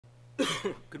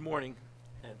Good morning,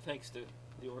 and thanks to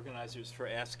the organizers for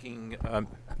asking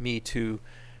me to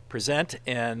present,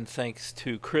 and thanks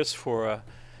to Chris for a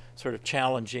sort of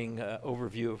challenging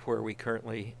overview of where we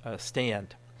currently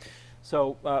stand.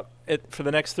 So for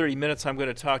the next 30 minutes, I'm going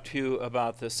to talk to you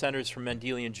about the Centers for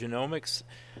Mendelian Genomics.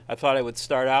 I thought I would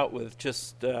start out with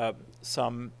just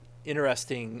some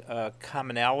interesting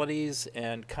commonalities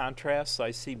and contrasts I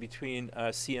see between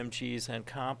CMGs and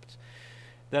KOMP2.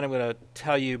 Then I'm going to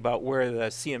tell you about where the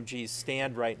CMGs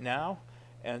stand right now,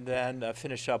 and then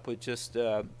finish up with just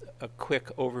a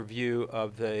quick overview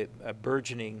of the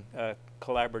burgeoning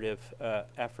collaborative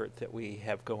effort that we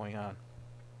have going on.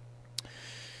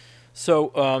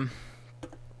 So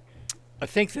I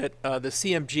think that the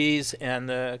CMGs and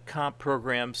the KOMP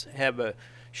programs have a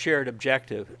shared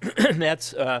objective, and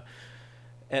that's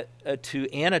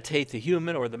to annotate the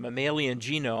human or the mammalian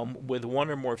genome with one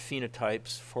or more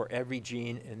phenotypes for every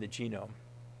gene in the genome.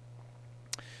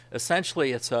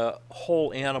 Essentially, it's a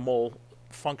whole animal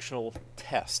functional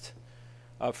test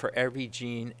for every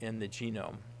gene in the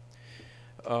genome.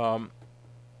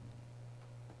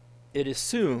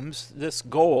 This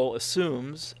goal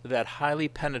assumes that highly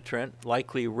penetrant,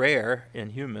 likely rare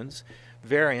in humans,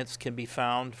 variants can be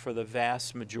found for the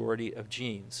vast majority of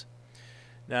genes.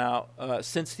 Now,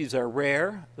 since these are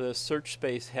rare, the search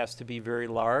space has to be very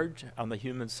large on the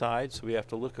human side, so we have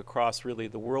to look across really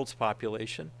the world's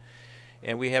population,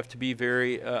 and we have to be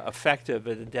very effective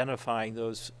at identifying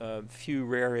those few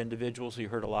rare individuals. You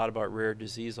heard a lot about rare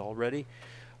disease already,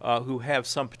 who have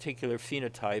some particular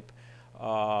phenotype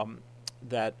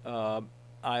that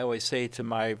I always say to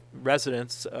my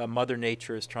residents, Mother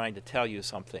Nature is trying to tell you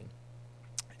something,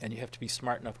 and you have to be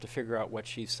smart enough to figure out what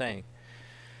she's saying.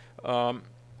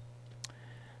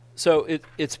 So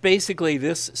it's basically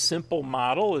this simple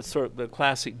model. It's sort of the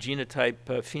classic genotype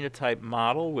phenotype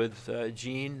model with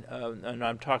gene, and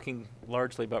I'm talking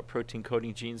largely about protein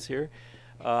coding genes here,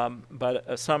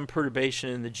 but some perturbation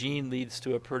in the gene leads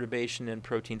to a perturbation in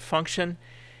protein function,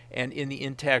 and in the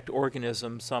intact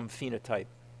organism, some phenotype.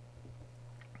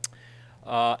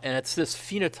 And it's this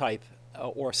phenotype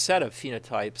or set of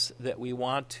phenotypes that we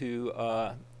want to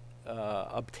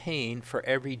obtain for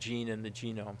every gene in the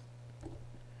genome.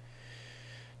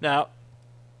 Now,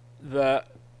 the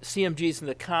CMGs and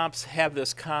the KOMPs have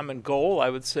this common goal,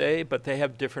 I would say, but they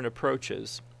have different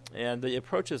approaches. And the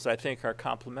approaches, I think, are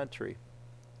complementary.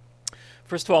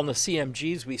 First of all, in the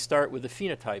CMGs, we start with the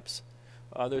phenotypes.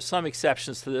 There's some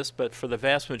exceptions to this, but for the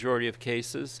vast majority of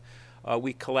cases,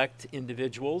 we collect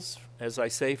individuals, as I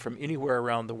say, from anywhere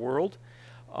around the world,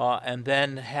 and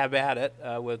then have at it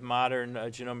with modern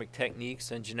genomic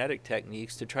techniques and genetic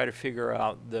techniques to try to figure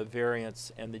out the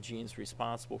variants and the genes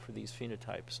responsible for these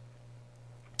phenotypes.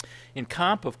 In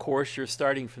KOMP, of course, you're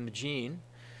starting from the gene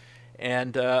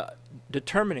and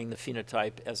determining the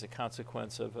phenotype as a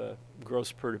consequence of a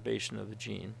gross perturbation of the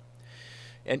gene.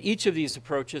 And each of these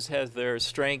approaches has their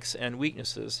strengths and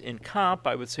weaknesses. In KOMP,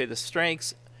 I would say the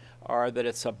strengths are that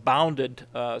it's a bounded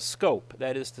scope.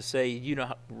 That is to say, you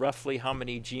know roughly how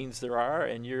many genes there are,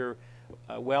 and you're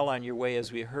well on your way,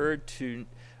 as we heard, to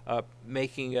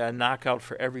making a knockout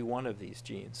for every one of these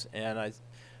genes. And I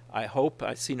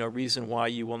see no reason why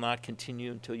you will not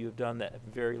continue until you've done that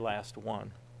very last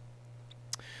one.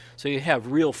 So you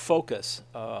have real focus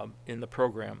in the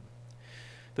program.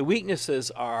 The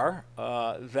weaknesses are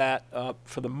that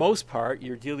for the most part,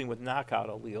 you're dealing with knockout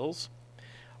alleles.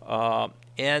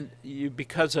 And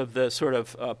because of the sort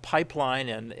of pipeline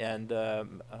and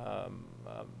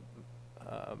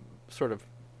sort of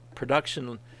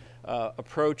production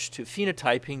approach to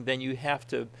phenotyping, then you have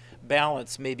to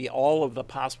balance maybe all of the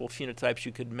possible phenotypes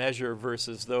you could measure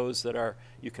versus those that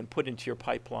you can put into your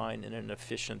pipeline in an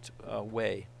efficient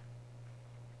way.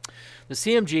 The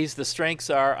CMGs, the strengths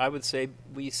are, I would say,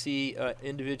 we see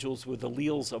individuals with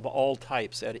alleles of all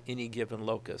types at any given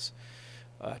locus.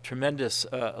 Tremendous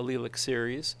allelic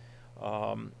series,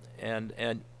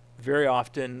 and very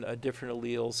often different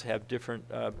alleles have different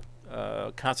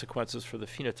consequences for the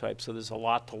phenotype, so there's a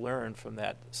lot to learn from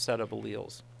that set of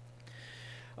alleles.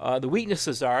 The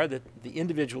weaknesses are that the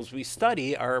individuals we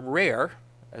study are rare,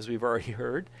 as we've already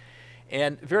heard,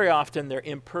 and very often they're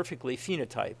imperfectly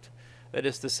phenotyped. That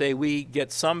is to say, we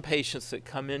get some patients that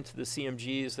come into the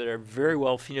CMGs that are very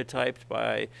well phenotyped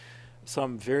by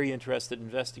some very interested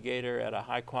investigator at a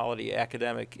high-quality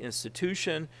academic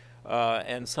institution,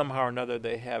 and somehow or another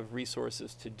they have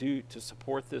resources to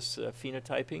support this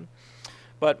phenotyping.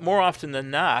 But more often than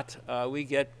not, we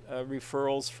get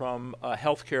referrals from a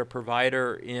healthcare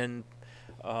provider in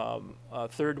a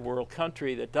third world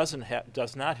country that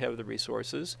does not have the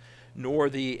resources, nor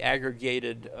the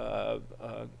aggregated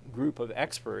group of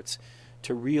experts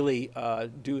to really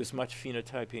do as much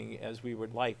phenotyping as we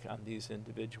would like on these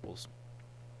individuals.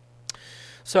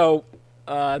 So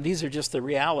these are just the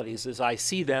realities as I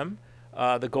see them.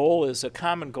 The goal is a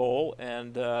common goal,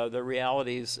 and the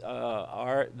realities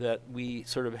are that we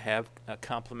sort of have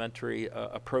complementary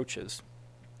approaches,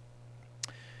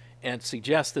 and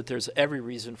suggest that there's every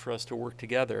reason for us to work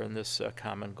together in this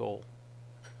common goal.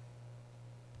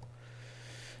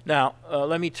 Now,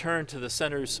 let me turn to the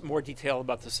centers, more detail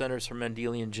about the Centers for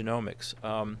Mendelian Genomics.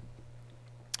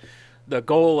 The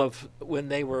goal of when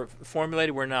they were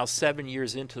formulated, we're now 7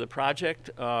 years into the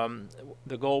project.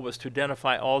 The goal was to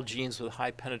identify all genes with high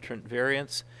penetrant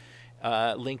variants,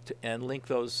 link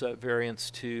those variants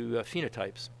to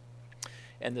phenotypes.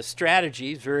 And the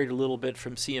strategy varied a little bit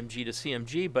from CMG to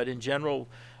CMG, but in general,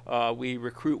 we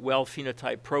recruit well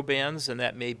phenotype probands, and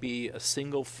that may be a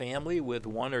single family with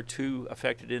 1 or 2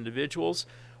 affected individuals,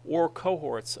 or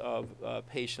cohorts of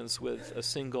patients with a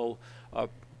single,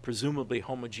 presumably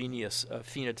homogeneous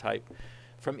phenotype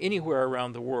from anywhere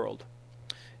around the world.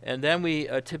 And then we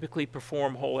typically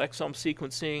perform whole exome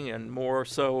sequencing, and more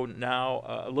so now,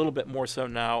 a little bit more so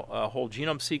now, whole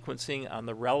genome sequencing on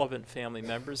the relevant family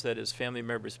members, that is, family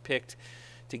members picked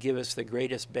to give us the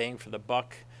greatest bang for the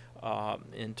buck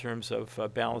in terms of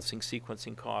balancing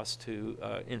sequencing costs to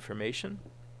information.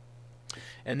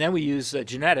 And then we use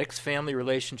genetics, family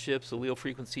relationships, allele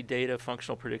frequency data,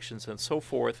 functional predictions, and so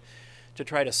forth to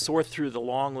try to sort through the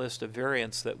long list of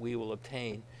variants that we will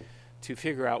obtain to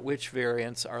figure out which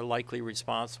variants are likely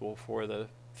responsible for the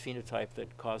phenotype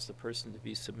that caused the person to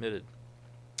be submitted.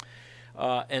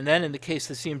 And then in the case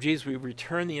of the CMGs, we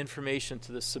return the information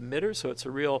to the submitter, so it's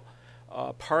a real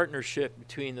partnership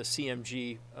between the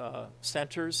CMG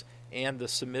centers and the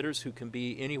submitters, who can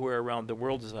be anywhere around the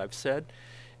world, as I've said.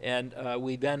 And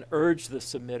we then urge the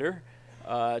submitter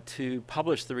to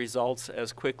publish the results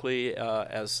as quickly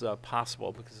as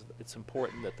possible, because it's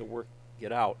important that the work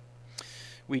get out.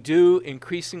 We do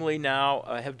increasingly now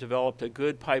have developed a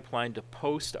good pipeline to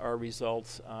post our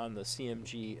results on the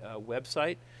CMG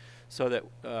website, so that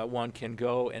one can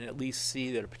go and at least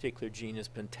see that a particular gene has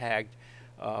been tagged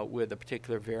with a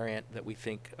particular variant that we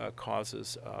think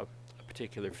causes a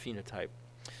particular phenotype.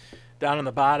 Down on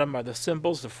the bottom are the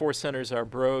symbols. The 4 centers are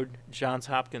Broad, Johns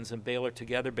Hopkins, and Baylor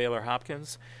together, Baylor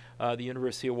Hopkins, the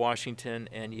University of Washington,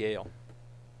 and Yale.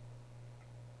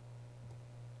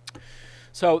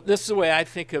 So this is the way I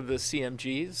think of the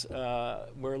CMGs.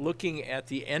 We're looking at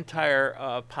the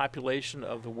entire population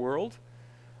of the world,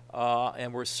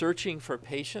 and we're searching for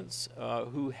patients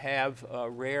who have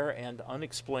rare and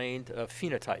unexplained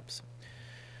phenotypes.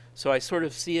 So I sort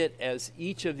of see it as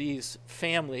each of these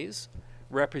families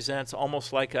represents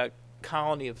almost like a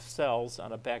colony of cells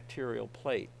on a bacterial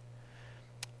plate.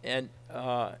 And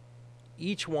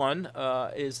each one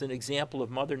is an example of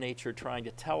Mother Nature trying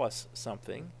to tell us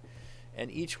something. And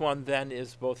each one then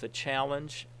is both a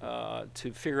challenge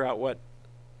to figure out what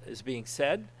is being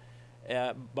said,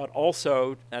 but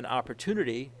also an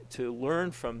opportunity to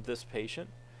learn from this patient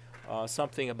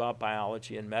something about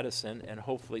biology and medicine, and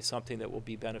hopefully something that will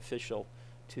be beneficial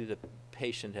to the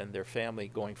patient and their family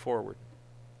going forward.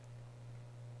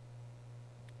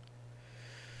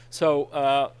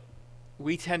 So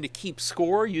we tend to keep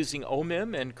score using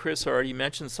OMIM, and Chris already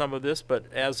mentioned some of this,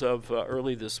 but as of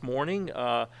early this morning,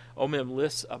 OMIM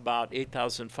lists about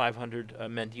 8,500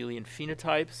 Mendelian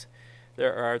phenotypes.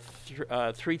 There are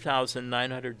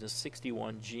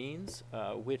 3,961 genes,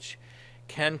 which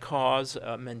can cause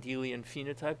a Mendelian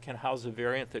phenotype, can house a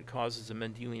variant that causes a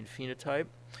Mendelian phenotype.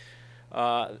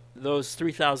 Those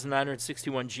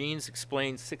 3,961 genes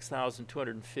explain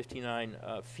 6,259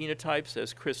 phenotypes.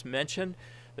 As Chris mentioned,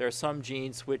 there are some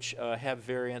genes which have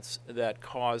variants that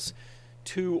cause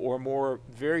 2 or more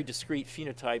very discrete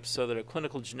phenotypes, so that a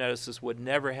clinical geneticist would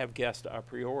never have guessed a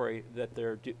priori that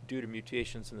they're due to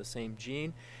mutations in the same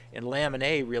gene. And lamin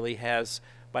A really has,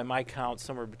 by my count,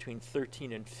 somewhere between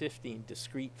 13 and 15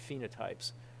 discrete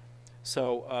phenotypes.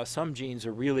 So some genes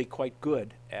are really quite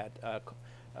good at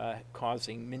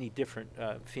causing many different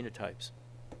phenotypes.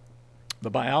 The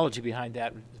biology behind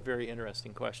that is a very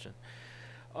interesting question.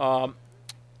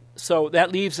 So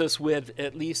that leaves us with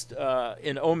at least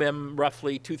in OMIM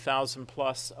roughly 2,000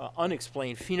 plus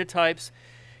unexplained phenotypes.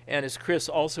 And as Chris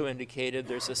also indicated,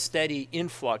 there's a steady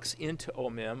influx into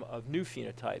OMIM of new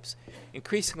phenotypes.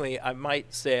 Increasingly, I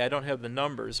might say, I don't have the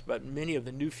numbers, but many of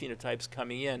the new phenotypes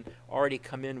coming in already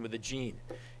come in with a gene.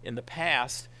 In the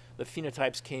past, the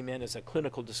phenotypes came in as a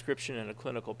clinical description in a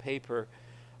clinical paper.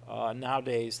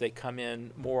 Nowadays, they come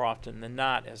in more often than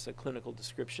not as a clinical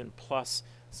description plus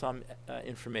some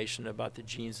information about the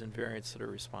genes and variants that are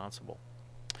responsible.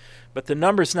 But the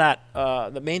number's not,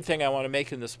 the main thing I want to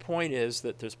make in this point is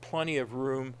that there's plenty of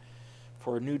room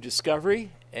for new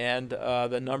discovery, and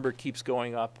the number keeps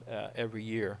going up every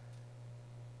year.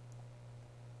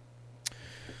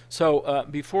 So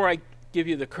before I give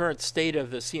you the current state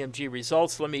of the CMG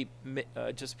results, let me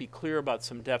just be clear about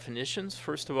some definitions.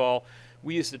 First of all,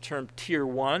 we use the term Tier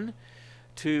 1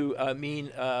 to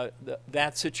mean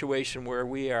that situation where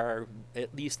we are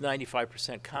at least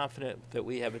 95% confident that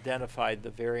we have identified the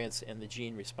variants and the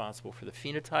gene responsible for the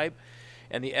phenotype.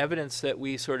 And the evidence that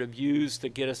we sort of use to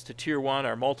get us to Tier 1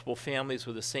 are multiple families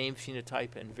with the same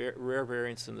phenotype and rare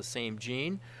variants in the same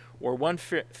gene, or one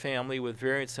family with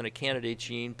variants in a candidate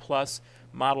gene plus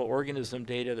model organism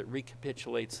data that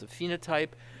recapitulates the phenotype,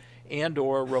 and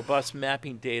or robust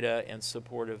mapping data and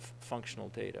supportive functional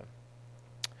data.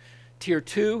 Tier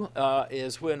 2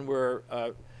 is when we're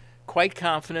quite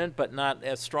confident but not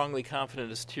as strongly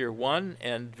confident as Tier 1,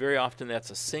 and very often that's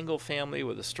a single family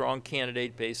with a strong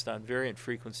candidate based on variant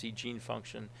frequency, gene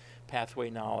function, pathway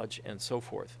knowledge, and so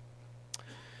forth.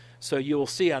 So you will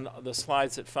see on the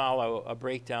slides that follow a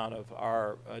breakdown of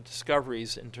our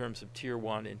discoveries in terms of Tier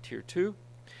 1 and Tier 2.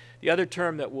 The other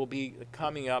term that will be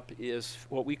coming up is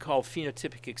what we call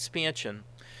phenotypic expansion,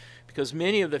 because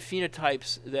many of the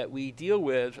phenotypes that we deal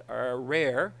with are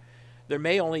rare. There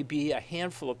may only be a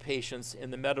handful of patients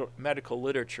in the medical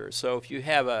literature. So if you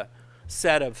have a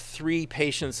set of 3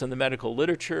 patients in the medical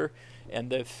literature and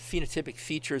the phenotypic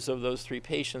features of those 3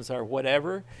 patients are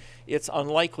whatever, it's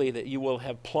unlikely that you will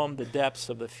have plumbed the depths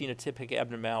of the phenotypic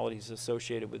abnormalities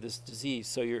associated with this disease.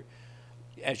 So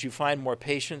as you find more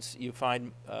patients, you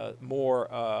find more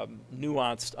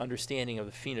nuanced understanding of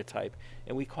the phenotype.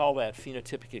 And we call that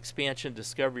phenotypic expansion,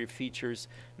 discovery of features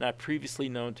not previously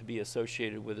known to be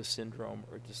associated with a syndrome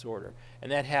or disorder.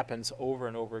 And that happens over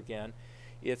and over again.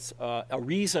 It's a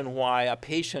reason why a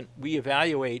patient, we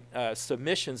evaluate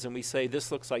submissions and we say,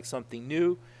 this looks like something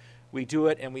new. We do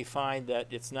it and we find that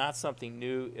it's not something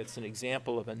new. It's an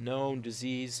example of a known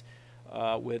disease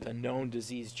with a known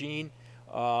disease gene.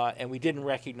 And we didn't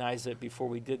recognize it before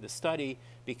we did the study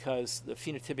because the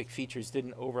phenotypic features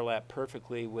didn't overlap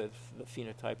perfectly with the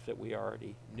phenotype that we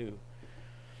already knew.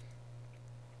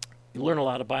 You learn a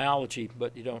lot of biology,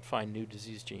 but you don't find new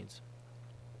disease genes.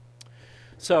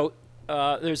 So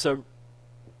there's a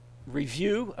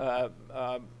review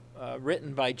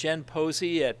written by Jen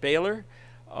Posey at Baylor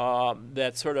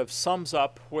that sort of sums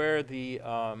up where the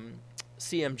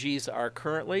CMGs are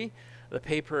currently. The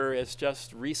paper has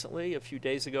just recently, a few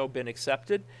days ago, been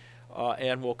accepted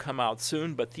and will come out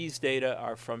soon, but these data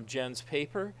are from Jen's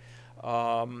paper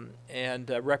and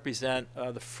represent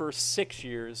the first 6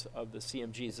 years of the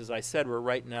CMGs. As I said, we're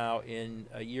right now in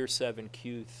year 7,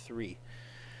 Q3.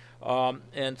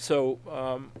 And so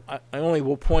I only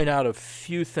will point out a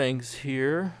few things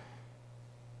here.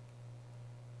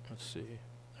 Let's see.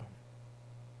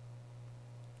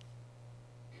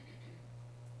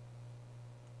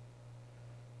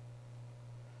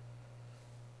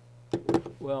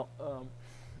 Well,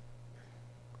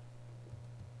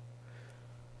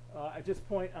 I just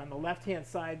point on the left-hand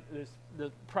side, it's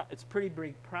a pretty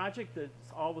big project.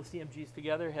 All the CMGs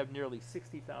together have nearly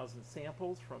 60,000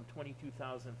 samples from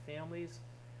 22,000 families.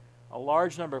 A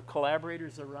large number of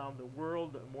collaborators around the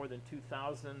world, more than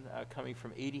 2,000 coming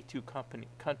from 82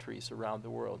 countries around the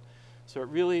world. So it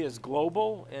really is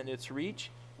global in its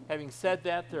reach. Having said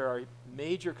that, there are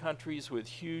major countries with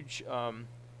huge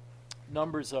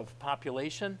numbers of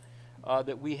population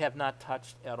that we have not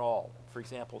touched at all. For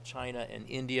example, China and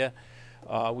India,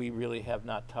 we really have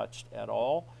not touched at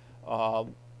all,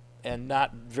 and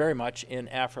not very much in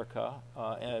Africa,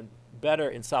 and better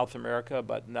in South America,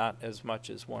 but not as much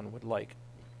as one would like.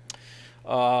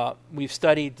 We've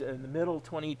studied in the middle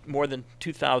more than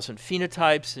 2,000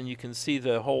 phenotypes, and you can see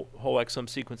the whole exome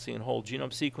sequencing and whole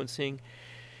genome sequencing.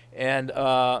 And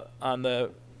on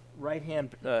the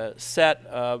right-hand set,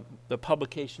 the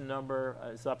publication number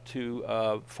is up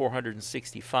to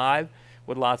 465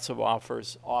 with lots of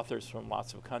authors from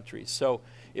lots of countries. So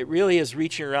it really is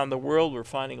reaching around the world. We're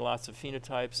finding lots of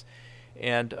phenotypes,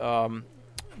 and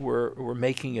we're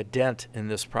making a dent in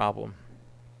this problem.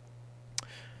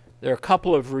 There are a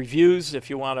couple of reviews if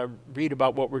you want to read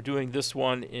about what we're doing. This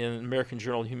one in American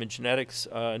Journal of Human Genetics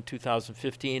in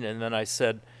 2015, and then I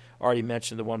already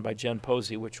mentioned the one by Jen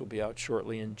Posey, which will be out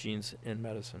shortly in Genetics in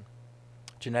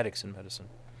Medicine.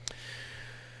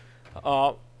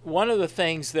 one of the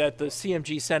things that the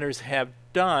CMG centers have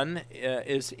done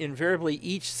is invariably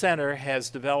each center has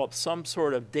developed some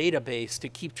sort of database to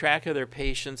keep track of their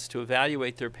patients, to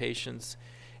evaluate their patients,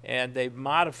 and they've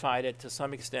modified it to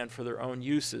some extent for their own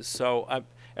uses. So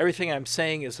everything I'm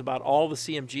saying is about all the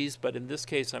CMGs, but in this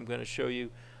case I'm going to show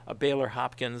you a Baylor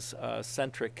Hopkins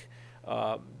centric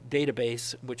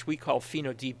database, which we call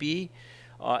PhenoDB,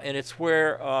 and it's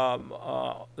where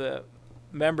the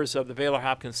members of the Baylor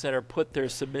Hopkins Center put their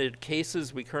submitted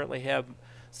cases. We currently have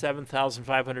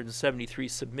 7,573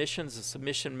 submissions. A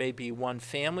submission may be one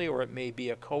family or it may be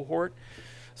a cohort.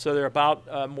 So there are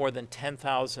about more than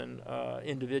 10,000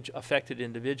 affected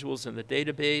individuals in the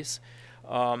database.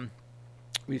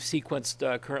 We've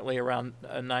sequenced currently around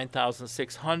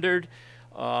 9,600,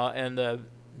 and the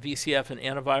VCF and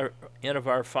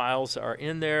antivar files are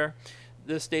in there.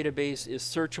 This database is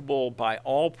searchable by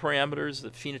all parameters,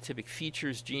 the phenotypic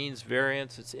features, genes,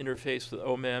 variants, its interface with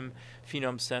OMIM,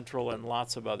 Phenome Central, and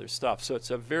lots of other stuff. So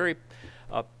it's a very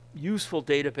useful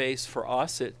database for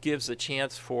us. It gives a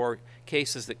chance for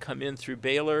cases that come in through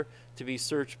Baylor to be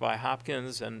searched by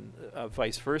Hopkins and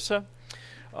vice versa.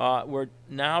 We're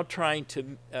now trying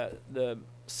to, the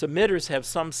submitters have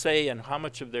some say in how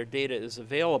much of their data is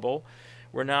available.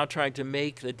 We're now trying to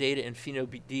make the data in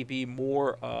PhenoDB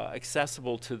more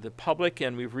accessible to the public,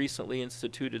 and we've recently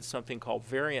instituted something called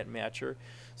Variant Matcher,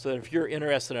 so that if you're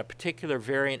interested in a particular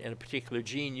variant in a particular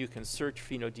gene, you can search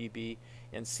PhenoDB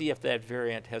and see if that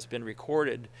variant has been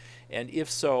recorded, and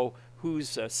if so,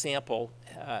 whose sample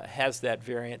has that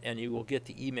variant, and you will get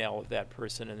the email of that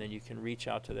person, and then you can reach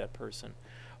out to that person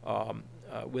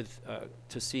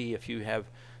to see if you have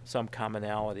some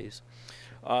commonalities.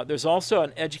 There's also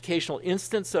an educational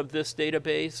instance of this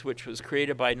database, which was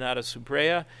created by Nada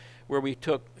Subreya, where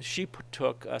she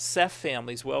took Ceph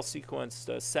families,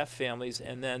 well-sequenced Ceph families,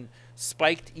 and then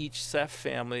spiked each Ceph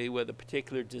family with a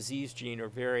particular disease gene or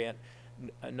variant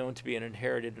known to be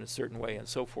inherited in a certain way, and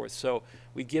so forth. So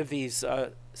we give these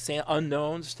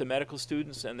unknowns to medical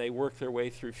students, and they work their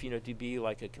way through PhenoDB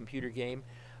like a computer game.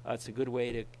 It's a good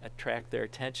way to attract their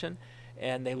attention,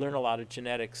 and they learn a lot of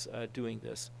genetics doing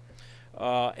this.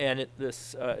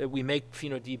 We make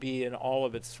PhenoDB in all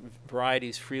of its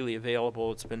varieties freely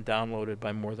available. It's been downloaded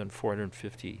by more than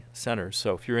 450 centers.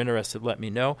 So if you're interested, let me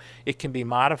know. It can be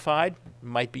modified. It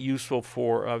might be useful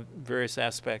for various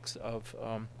aspects of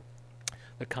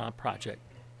the KOMP project.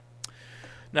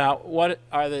 Now, what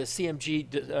are the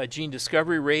CMG gene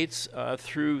discovery rates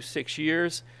through 6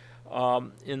 years?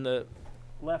 In the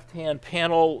left-hand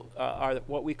panel are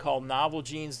what we call novel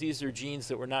genes. These are genes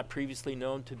that were not previously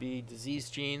known to be disease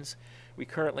genes. We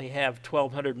currently have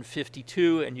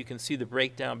 1,252, and you can see the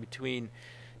breakdown between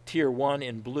tier 1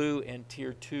 in blue and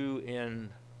tier 2 in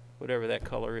whatever that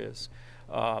color is.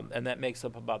 And that makes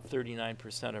up about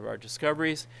 39% of our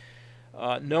discoveries.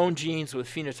 Known genes with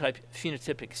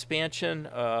phenotypic expansion,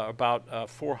 about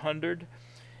 400.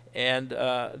 And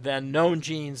then known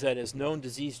genes, that is, known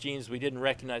disease genes, we didn't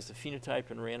recognize the phenotype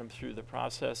and ran them through the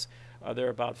process. There are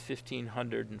about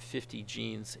 1,550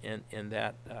 genes in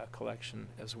that collection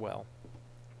as well.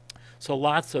 So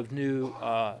lots of new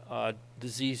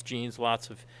disease genes, lots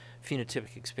of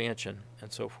phenotypic expansion,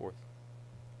 and so forth.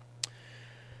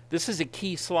 This is a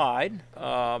key slide.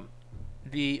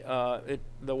 The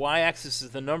y-axis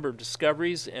is the number of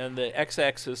discoveries, and the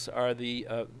x-axis are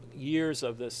the years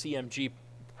of the CMG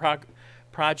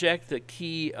project. The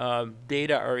key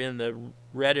data are in the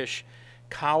reddish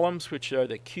columns, which are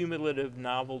the cumulative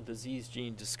novel disease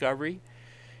gene discovery.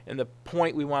 And the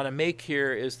point we want to make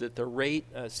here is that the rate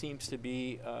seems to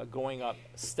be going up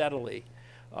steadily.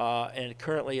 And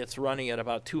currently it's running at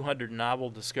about 200 novel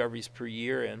discoveries per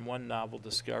year and 1 novel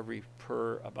discovery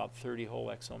per about 30 whole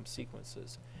exome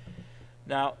sequences.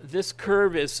 Now, this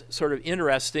curve is sort of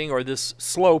interesting, or this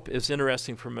slope is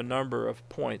interesting from a number of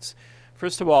points.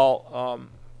 First of all,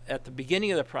 at the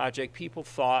beginning of the project, people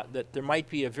thought that there might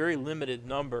be a very limited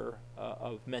number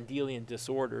of Mendelian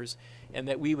disorders, and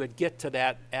that we would get to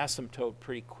that asymptote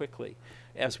pretty quickly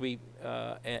as we,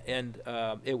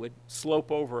 it would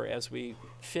slope over as we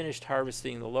finished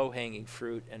harvesting the low-hanging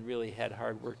fruit and really had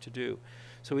hard work to do.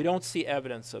 So we don't see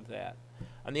evidence of that.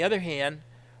 On the other hand,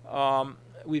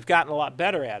 we've gotten a lot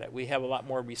better at it. We have a lot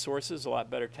more resources, a lot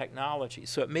better technology.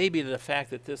 So it may be that the fact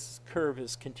that this curve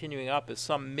is continuing up is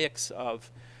some mix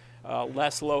of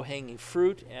less low-hanging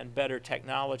fruit and better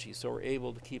technology, so we're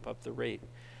able to keep up the rate.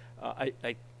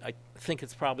 I think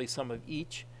it's probably some of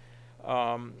each,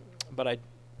 but I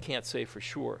can't say for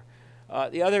sure.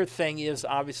 The other thing is,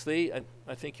 obviously,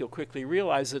 I think you'll quickly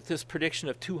realize that this prediction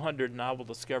of 200 novel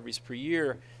discoveries per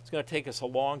year is going to take us a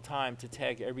long time to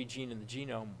tag every gene in the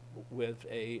genome with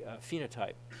a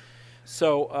phenotype.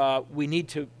 So we need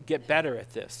to get better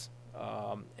at this.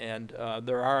 And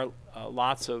there are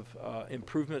lots of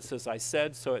improvements, as I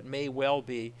said, so it may well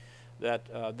be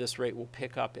that this rate will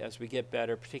pick up as we get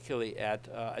better, particularly at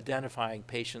identifying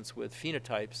patients with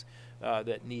phenotypes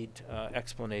that need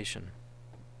explanation.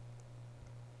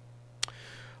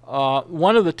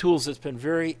 One of the tools that's been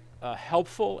very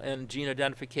helpful in gene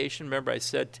identification, remember I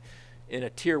said in a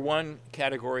tier 1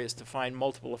 category, is to find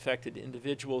multiple affected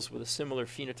individuals with a similar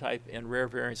phenotype and rare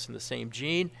variants in the same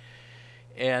gene.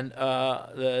 And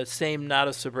the same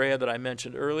Nada Sabrea that I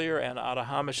mentioned earlier and Ada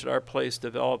Hamish at our place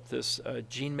developed this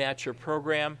gene matcher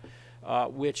program,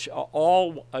 which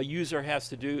all a user has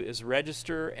to do is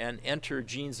register and enter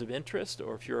genes of interest,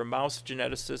 or if you're a mouse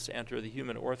geneticist, enter the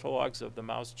human orthologs of the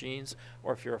mouse genes,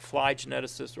 or if you're a fly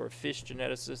geneticist or a fish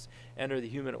geneticist, enter the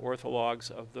human orthologs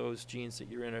of those genes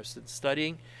that you're interested in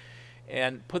studying,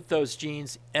 and put those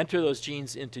genes, enter those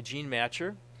genes into Gene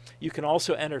Matcher. You can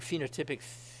also enter phenotypic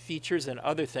features and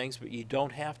other things, but you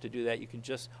don't have to do that. You can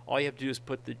just, all you have to do is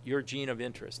put your gene of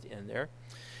interest in there.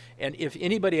 And if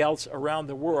anybody else around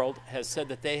the world has said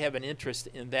that they have an interest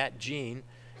in that gene,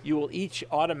 you will each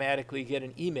automatically get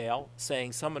an email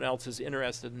saying someone else is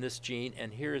interested in this gene,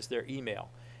 and here is their email.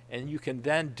 And you can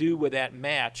then do with that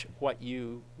match what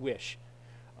you wish.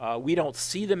 We don't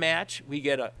see the match. We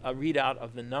get a readout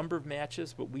of the number of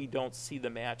matches, but we don't see the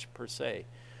match per se.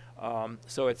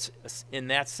 So it's, in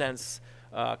that sense,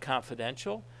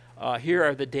 confidential. Here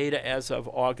are the data as of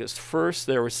August 1st.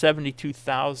 There were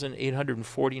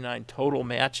 72,849 total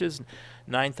matches.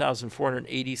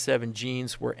 9,487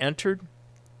 genes were entered.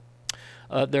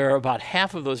 There are about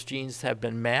half of those genes have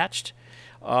been matched.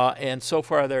 And so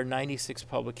far there are 96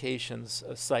 publications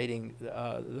citing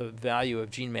the value of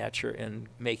Gene Matcher in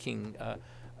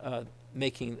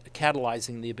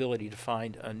catalyzing the ability to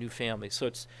find a new family. So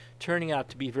it's turning out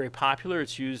to be very popular.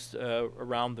 It's used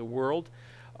around the world.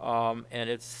 And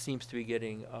it seems to be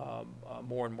getting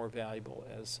more and more valuable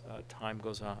as time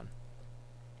goes on.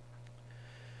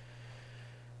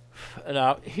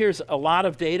 Now, here's a lot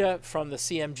of data from the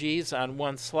CMGs on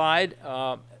one slide.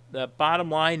 The bottom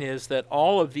line is that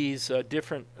all of these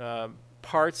different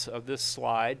parts of this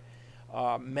slide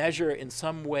measure in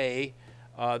some way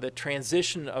the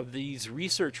transition of these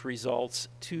research results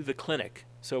to the clinic.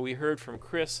 So we heard from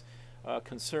Chris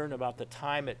concern about the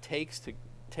time it takes to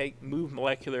move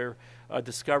molecular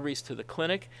discoveries to the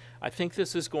clinic. I think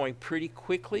this is going pretty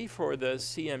quickly for the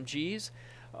CMGs,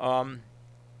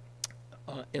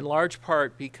 in large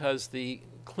part because the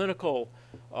clinical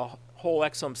whole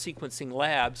exome sequencing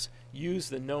labs use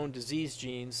the known disease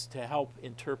genes to help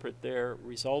interpret their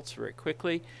results very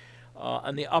quickly.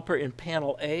 On the upper in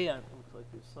panel A, it looks like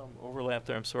there's some overlap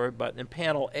there, I'm sorry, but in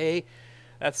panel A,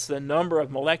 that's the number of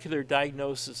molecular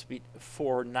diagnoses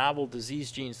for novel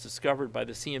disease genes discovered by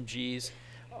the CMGs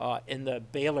in the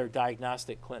Baylor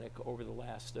Diagnostic Clinic over the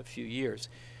last few years.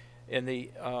 In the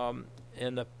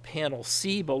panel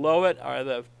C below it are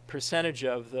the percentage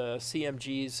of the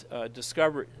CMGs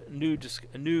discovered new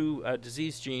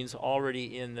disease genes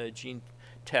already in the gene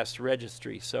test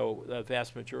registry. So the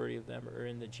vast majority of them are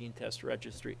in the gene test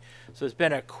registry. So there's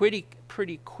been a pretty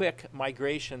quick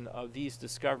migration of these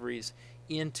discoveries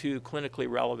into clinically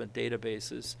relevant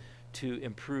databases to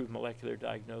improve molecular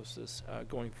diagnosis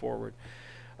going forward.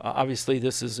 Obviously,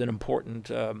 this is an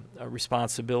important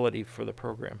responsibility for the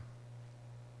program.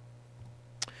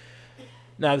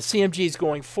 Now, the CMGs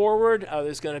going forward,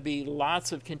 there's going to be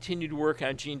lots of continued work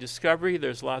on gene discovery.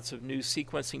 There's lots of new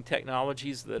sequencing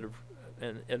technologies that have,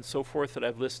 and so forth that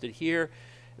I've listed here.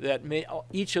 That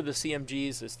each of the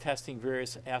CMGs is testing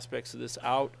various aspects of this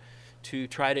out to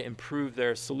try to improve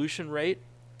their solution rate.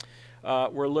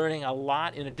 We're learning a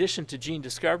lot, in addition to gene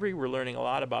discovery, we're learning a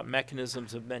lot about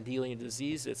mechanisms of Mendelian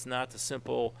disease. It's not the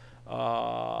simple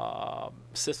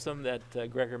system that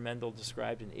Gregor Mendel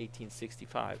described in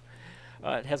 1865.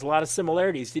 It has a lot of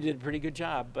similarities. He did a pretty good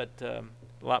job, but a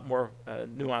lot more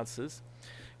nuances.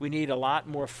 We need a lot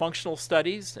more functional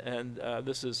studies, and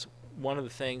this is one of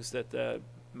the things that the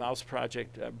Mouse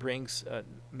Project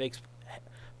makes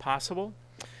possible.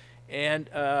 And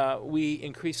we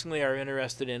increasingly are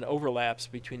interested in overlaps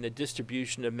between the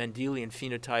distribution of Mendelian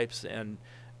phenotypes and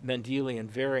Mendelian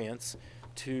variants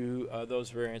to those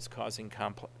variants causing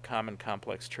common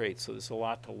complex traits. So there's a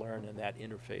lot to learn in that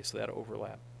interface, that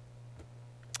overlap.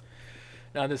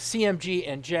 Now the CMG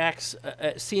and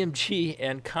CMG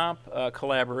and KOMP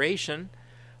collaboration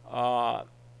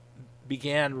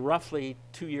began roughly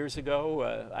 2 years ago.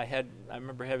 I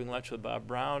remember having lunch with Bob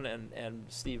Brown and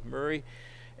Steve Murray,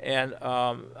 and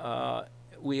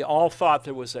we all thought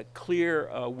there was a clear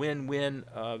win-win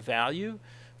value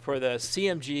for the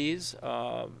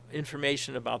CMGs.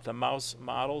 Information about the mouse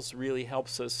models really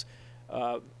helps us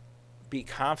be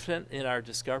confident in our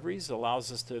discoveries,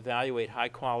 allows us to evaluate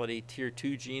high-quality tier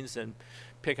 2 genes and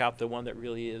pick out the one that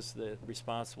really is the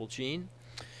responsible gene.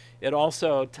 It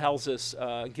also tells us,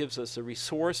 gives us a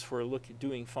resource for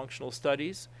doing functional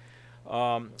studies.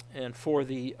 And for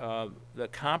the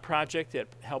KOMP project,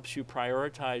 it helps you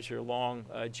prioritize your long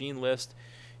gene list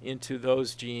into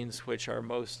those genes which are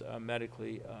most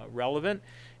medically relevant.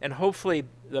 And hopefully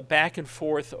the back and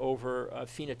forth over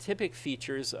phenotypic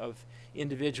features of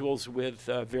individuals with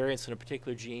variants in a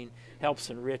particular gene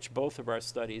helps enrich both of our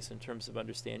studies in terms of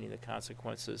understanding the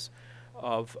consequences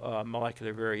of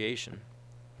molecular variation.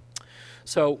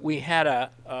 So we had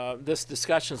this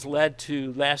discussions led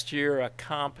to last year a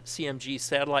KOMP CMG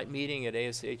satellite meeting at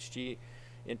ASHG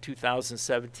in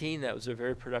 2017. That was a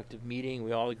very productive meeting.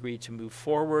 We all agreed to move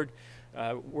forward.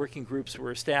 Working groups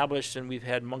were established, and we've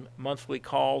had monthly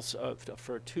calls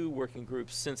for 2 working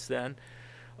groups since then.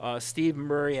 Steve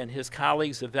Murray and his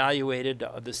colleagues evaluated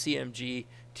the CMG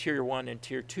Tier 1 and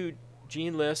Tier 2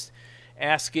 gene list,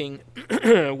 asking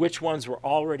which ones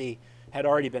had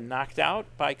already been knocked out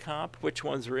by KOMP, which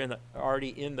ones were already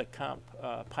in the KOMP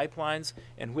pipelines,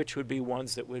 and which would be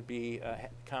ones that would be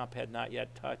KOMP had not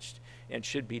yet touched and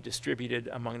should be distributed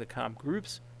among the KOMP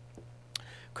groups.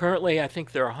 Currently, I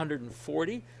think there are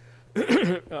 140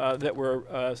 that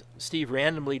were Steve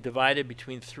randomly divided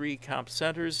between 3 KOMP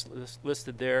centers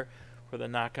listed there for the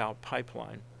knockout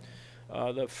pipeline.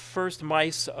 The first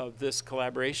mice of this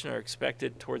collaboration are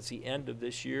expected towards the end of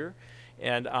this year,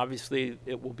 and obviously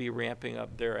it will be ramping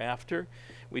up thereafter.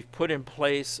 We've put in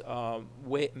place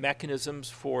mechanisms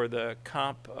for the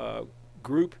KOMP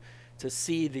group to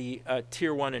see the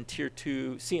Tier 1 and Tier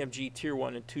 2, CMG Tier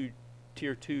 1 and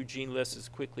Tier 2 gene lists as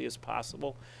quickly as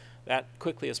possible. That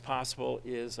quickly as possible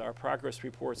is our progress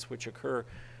reports, which occur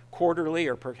quarterly,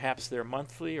 or perhaps they're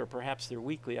monthly, or perhaps they're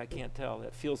weekly. I can't tell.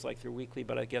 It feels like they're weekly,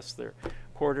 but I guess they're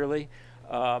quarterly.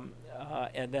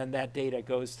 And then that data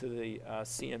goes to the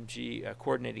CMG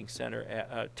Coordinating Center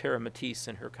at Tara Matisse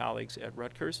and her colleagues at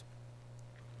Rutgers.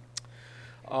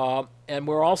 And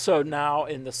we're also now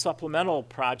in the supplemental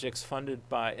projects funded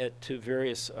to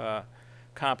various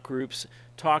KOMP groups,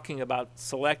 talking about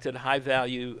selected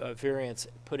high-value variants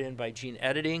put in by gene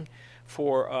editing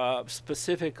for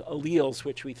specific alleles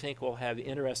which we think will have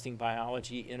interesting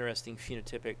biology, interesting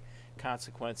phenotypic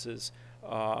consequences,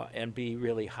 and be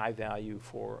really high value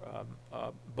for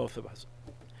both of us.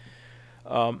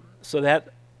 So that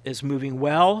is moving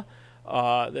well.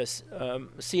 This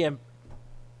CMG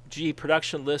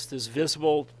production list is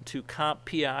visible to KOMP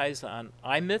PIs on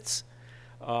IMITs.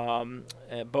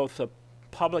 Both the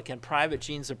public and private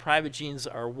genes. The private genes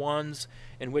are ones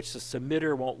in which the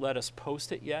submitter won't let us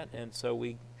post it yet, and so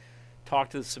we talk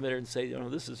to the submitter and say,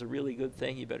 this is a really good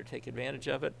thing, you better take advantage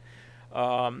of it.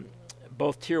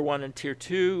 Both Tier 1 and Tier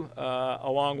 2,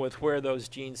 along with where those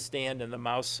genes stand in the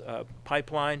mouse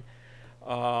pipeline,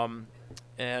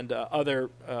 and other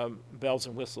bells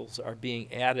and whistles are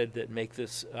being added that make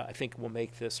this, I think will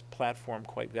make this platform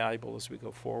quite valuable as we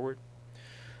go forward.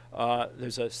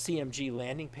 There's a CMG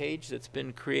landing page that's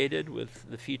been created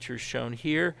with the features shown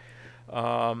here,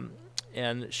 and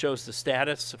it shows the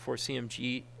status for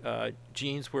CMG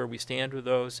genes, where we stand with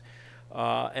those.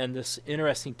 And this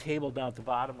interesting table down at the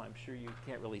bottom, I'm sure you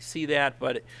can't really see that,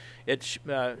 but it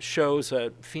shows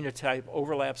a phenotype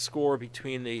overlap score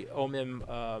between the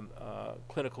OMIM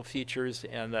clinical features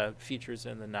and the features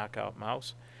in the knockout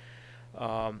mouse.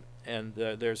 And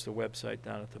there's the website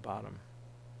down at the bottom.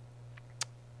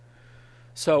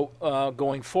 So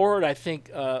going forward, I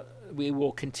think we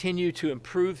will continue to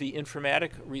improve the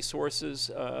informatic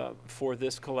resources for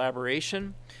this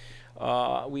collaboration.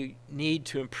 We need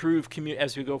to improve,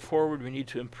 as we go forward, we need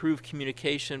to improve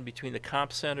communication between the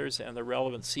KOMP centers and the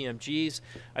relevant CMGs.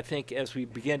 I think as we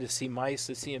begin to see mice,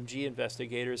 the CMG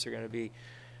investigators are going to be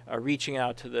reaching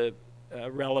out to the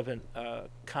relevant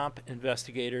KOMP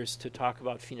investigators to talk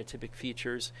about phenotypic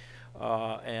features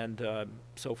and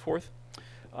so forth.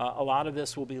 A lot of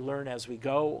this will be learned as we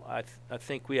go. I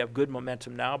think we have good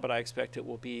momentum now, but I expect it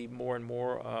will be more and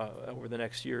more over the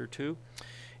next year or two.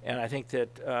 And I think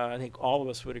that all of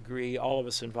us would agree, all of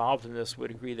us involved in this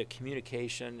would agree that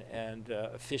communication and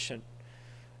efficient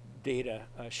data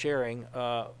sharing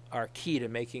are key to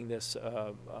making this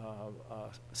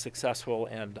successful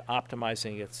and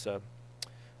optimizing its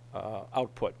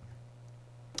output.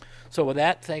 So with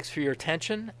that, thanks for your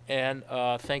attention, and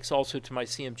thanks also to my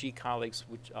CMG colleagues,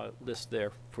 which list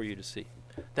there for you to see.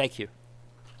 Thank you.